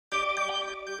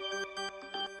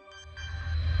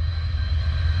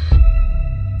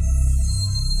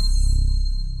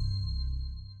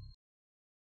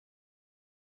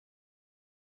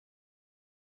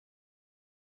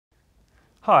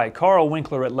Hi, Carl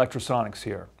Winkler at Lectrosonics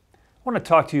here. I want to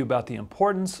talk to you about the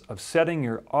importance of setting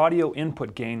your audio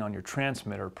input gain on your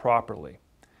transmitter properly.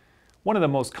 One of the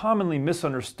most commonly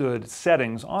misunderstood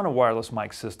settings on a wireless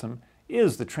mic system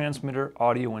is the transmitter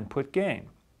audio input gain.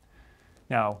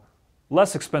 Now,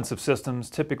 less expensive systems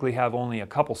typically have only a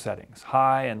couple settings,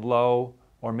 high and low,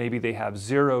 or maybe they have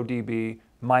 0 dB,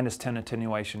 minus 10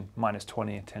 attenuation, minus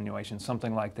 20 attenuation,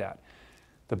 something like that.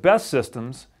 The best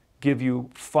systems give you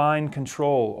fine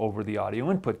control over the audio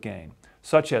input gain,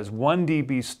 such as 1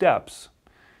 dB steps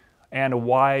and a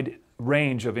wide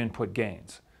range of input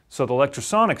gains. So the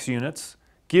Lectrosonics units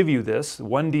give you this,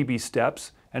 1 dB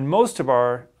steps, and most of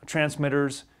our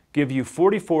transmitters give you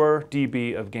 44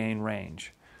 dB of gain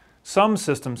range. Some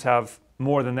systems have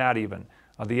more than that even.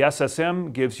 The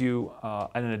SSM gives you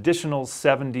an additional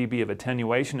 7 dB of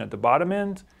attenuation at the bottom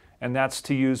end, and that's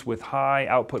to use with high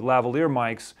output lavalier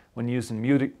mics when used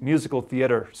in musical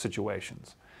theater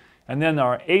situations. And then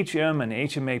our HM and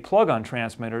HMA plug-on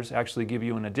transmitters actually give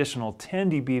you an additional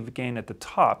 10 dB of gain at the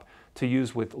top to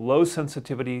use with low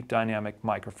sensitivity dynamic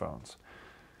microphones.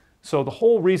 So the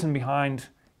whole reason behind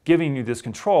giving you this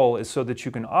control is so that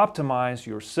you can optimize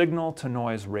your signal to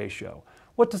noise ratio.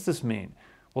 What does this mean?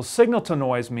 Well, signal to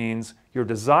noise means your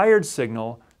desired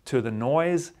signal to the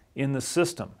noise in the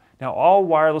system. Now, all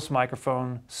wireless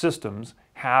microphone systems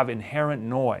have inherent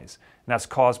noise, and that's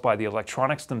caused by the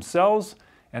electronics themselves,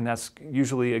 and that's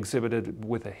usually exhibited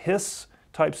with a hiss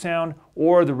type sound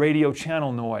or the radio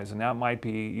channel noise, and that might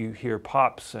be you hear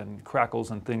pops and crackles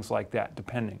and things like that,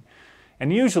 depending.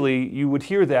 And usually you would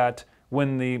hear that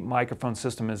when the microphone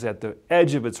system is at the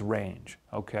edge of its range,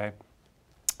 okay?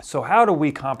 So how do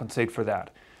we compensate for that?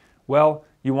 Well,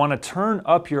 you want to turn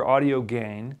up your audio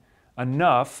gain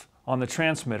enough on the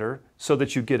transmitter so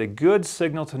that you get a good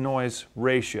signal to noise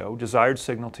ratio, desired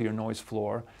signal to your noise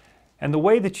floor. And the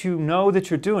way that you know that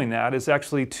you're doing that is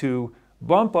actually to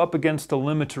bump up against the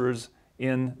limiters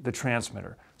in the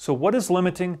transmitter. So what is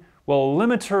limiting? Well, a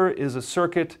limiter is a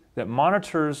circuit that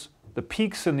monitors the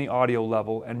peaks in the audio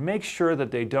level and makes sure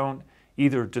that they don't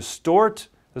either distort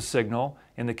the signal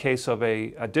in the case of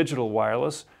a digital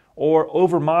wireless or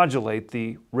overmodulate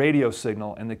the radio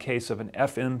signal in the case of an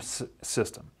FM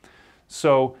system.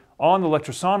 So on the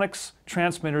Lectrosonics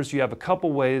transmitters, you have a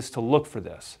couple ways to look for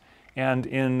this. And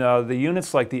in the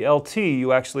units like the LT,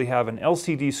 you actually have an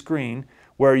LCD screen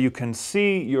where you can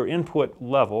see your input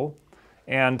level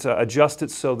and adjust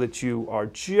it so that you are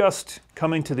just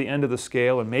coming to the end of the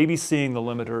scale and maybe seeing the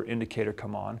limiter indicator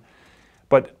come on.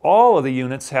 But all of the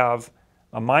units have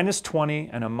a minus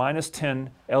 20 and a minus 10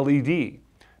 LED.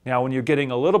 Now when you're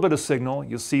getting a little bit of signal,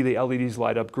 you'll see the LEDs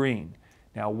light up green.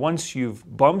 Now once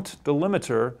you've bumped the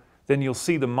limiter, then you'll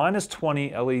see the minus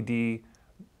 20 LED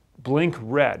blink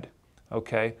red,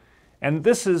 okay? And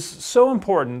this is so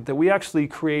important that we actually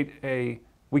created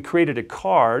a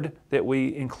card that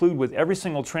we include with every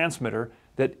single transmitter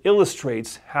that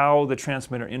illustrates how the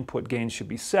transmitter input gain should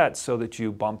be set so that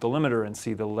you bump the limiter and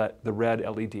see the red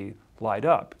LED light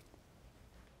up.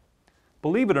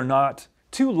 Believe it or not,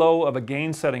 too low of a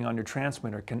gain setting on your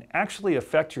transmitter can actually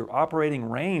affect your operating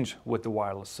range with the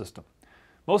wireless system.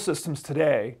 Most systems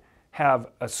today have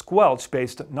a squelch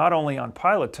based not only on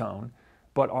pilot tone,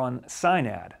 but on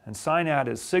SINAD. And SINAD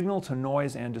is signal to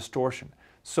noise and distortion.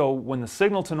 So when the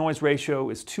signal to noise ratio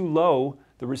is too low,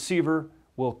 the receiver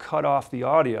will cut off the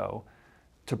audio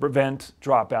to prevent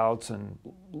dropouts and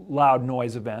loud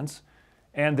noise events,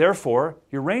 and therefore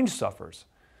your range suffers.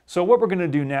 So what we're going to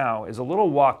do now is a little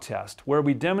walk test where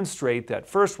we demonstrate that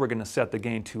first we're going to set the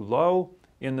gain too low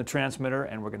in the transmitter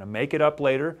and we're going to make it up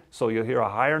later so you'll hear a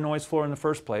higher noise floor in the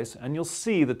first place and you'll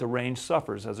see that the range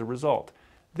suffers as a result.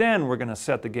 Then we're going to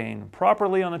set the gain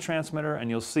properly on the transmitter and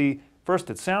you'll see first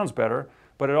it sounds better,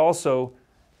 but it also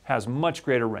has much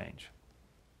greater range.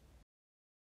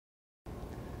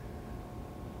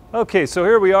 Okay, so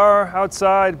here we are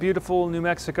outside, beautiful New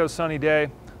Mexico sunny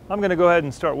day. I'm going to go ahead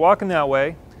and start walking that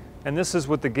way. And this is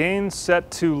with the gain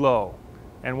set too low.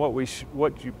 And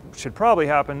what should probably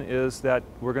happen is that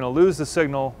we're going to lose the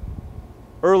signal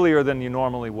earlier than you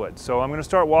normally would. So I'm going to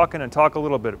start walking and talk a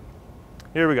little bit.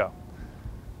 Here we go.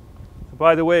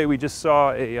 By the way, we just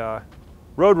saw a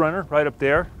Roadrunner right up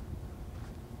there.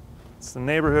 It's the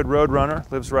neighborhood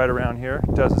Roadrunner, lives right around here,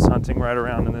 does his hunting right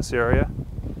around in this area.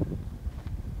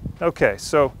 Okay,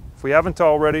 so if we haven't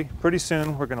already, pretty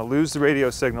soon we're going to lose the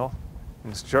radio signal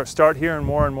and start hearing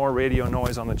more and more radio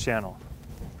noise on the channel.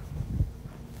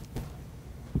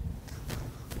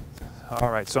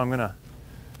 All right, so I'm going to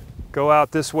go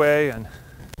out this way and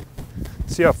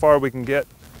see how far we can get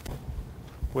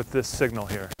with this signal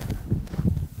here.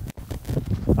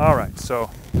 All right,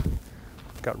 so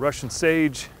Got Russian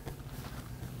sage.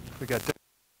 We got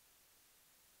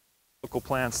local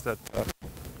plants that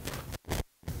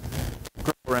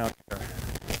grow around here.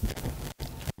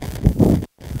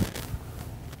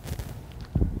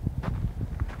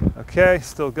 Okay,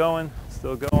 still going,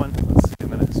 still going. Let's see, I'm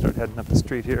going to start heading up the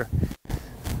street here.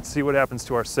 See what happens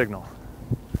to our signal.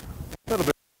 A little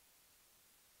bit.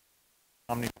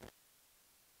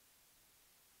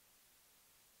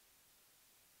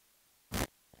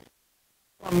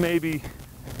 Maybe.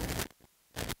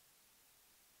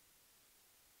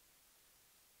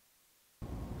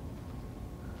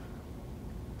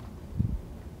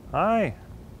 Hi.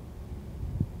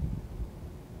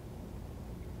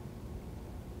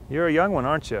 You're a young one,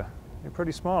 aren't you? You're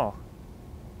pretty small.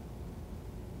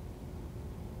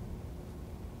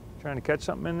 Trying to catch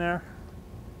something in there?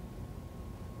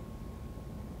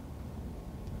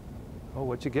 Oh,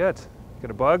 what'd you get?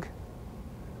 Get a bug?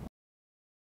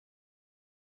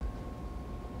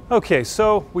 Okay,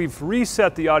 so we've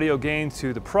reset the audio gain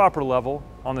to the proper level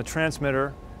on the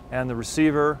transmitter and the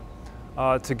receiver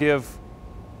to give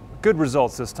good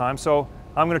results this time. So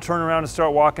I'm going to turn around and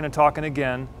start walking and talking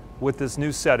again with this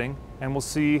new setting, and we'll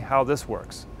see how this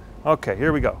works. Okay,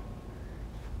 here we go.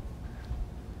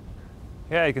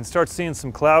 Yeah, you can start seeing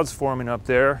some clouds forming up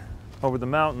there over the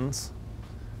mountains.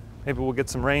 Maybe we'll get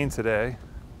some rain today.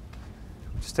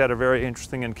 Just had a very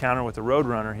interesting encounter with the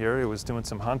Roadrunner here. He was doing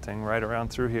some hunting right around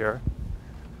through here.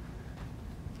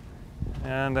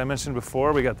 And I mentioned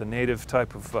before, we got the native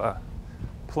type of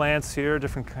plants here,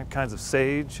 different kinds of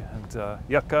sage and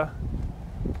yucca.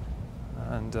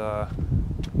 And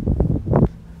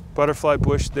butterfly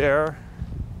bush there.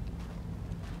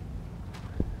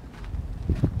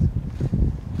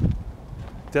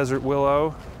 Desert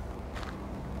willow.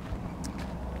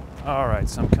 All right,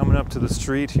 so I'm coming up to the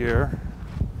street here.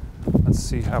 Let's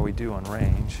see how we do on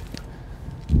range.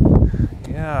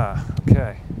 Yeah,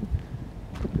 okay.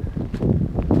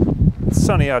 It's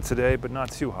sunny out today, but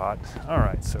not too hot. All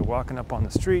right, so walking up on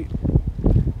the street.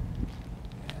 Yeah,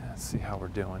 let's see how we're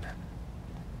doing.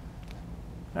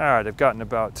 All right, I've gotten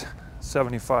about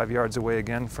 75 yards away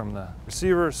again from the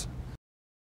receivers.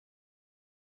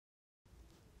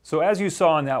 So as you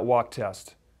saw in that walk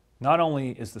test, not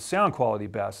only is the sound quality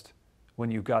best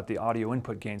when you've got the audio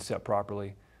input gain set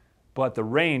properly, but the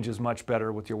range is much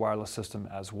better with your wireless system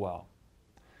as well.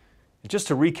 And just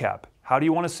to recap, how do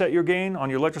you want to set your gain on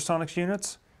your Lectrosonics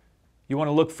units? You want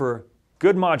to look for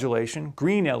good modulation,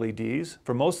 green LEDs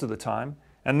for most of the time,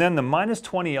 and then the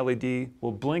 -20 LED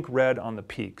will blink red on the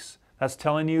peaks. That's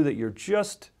telling you that you're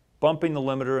just bumping the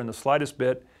limiter in the slightest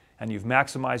bit and you've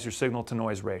maximized your signal to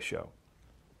noise ratio.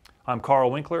 I'm Carl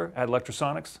Winkler at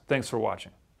Lectrosonics. Thanks for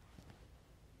watching.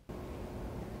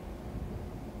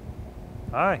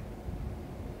 Hi.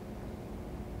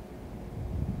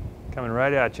 Coming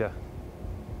right at you.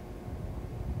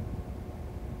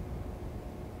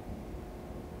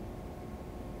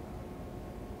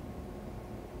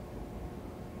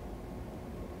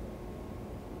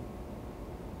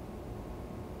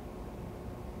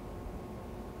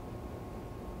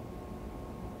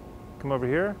 Come over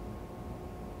here.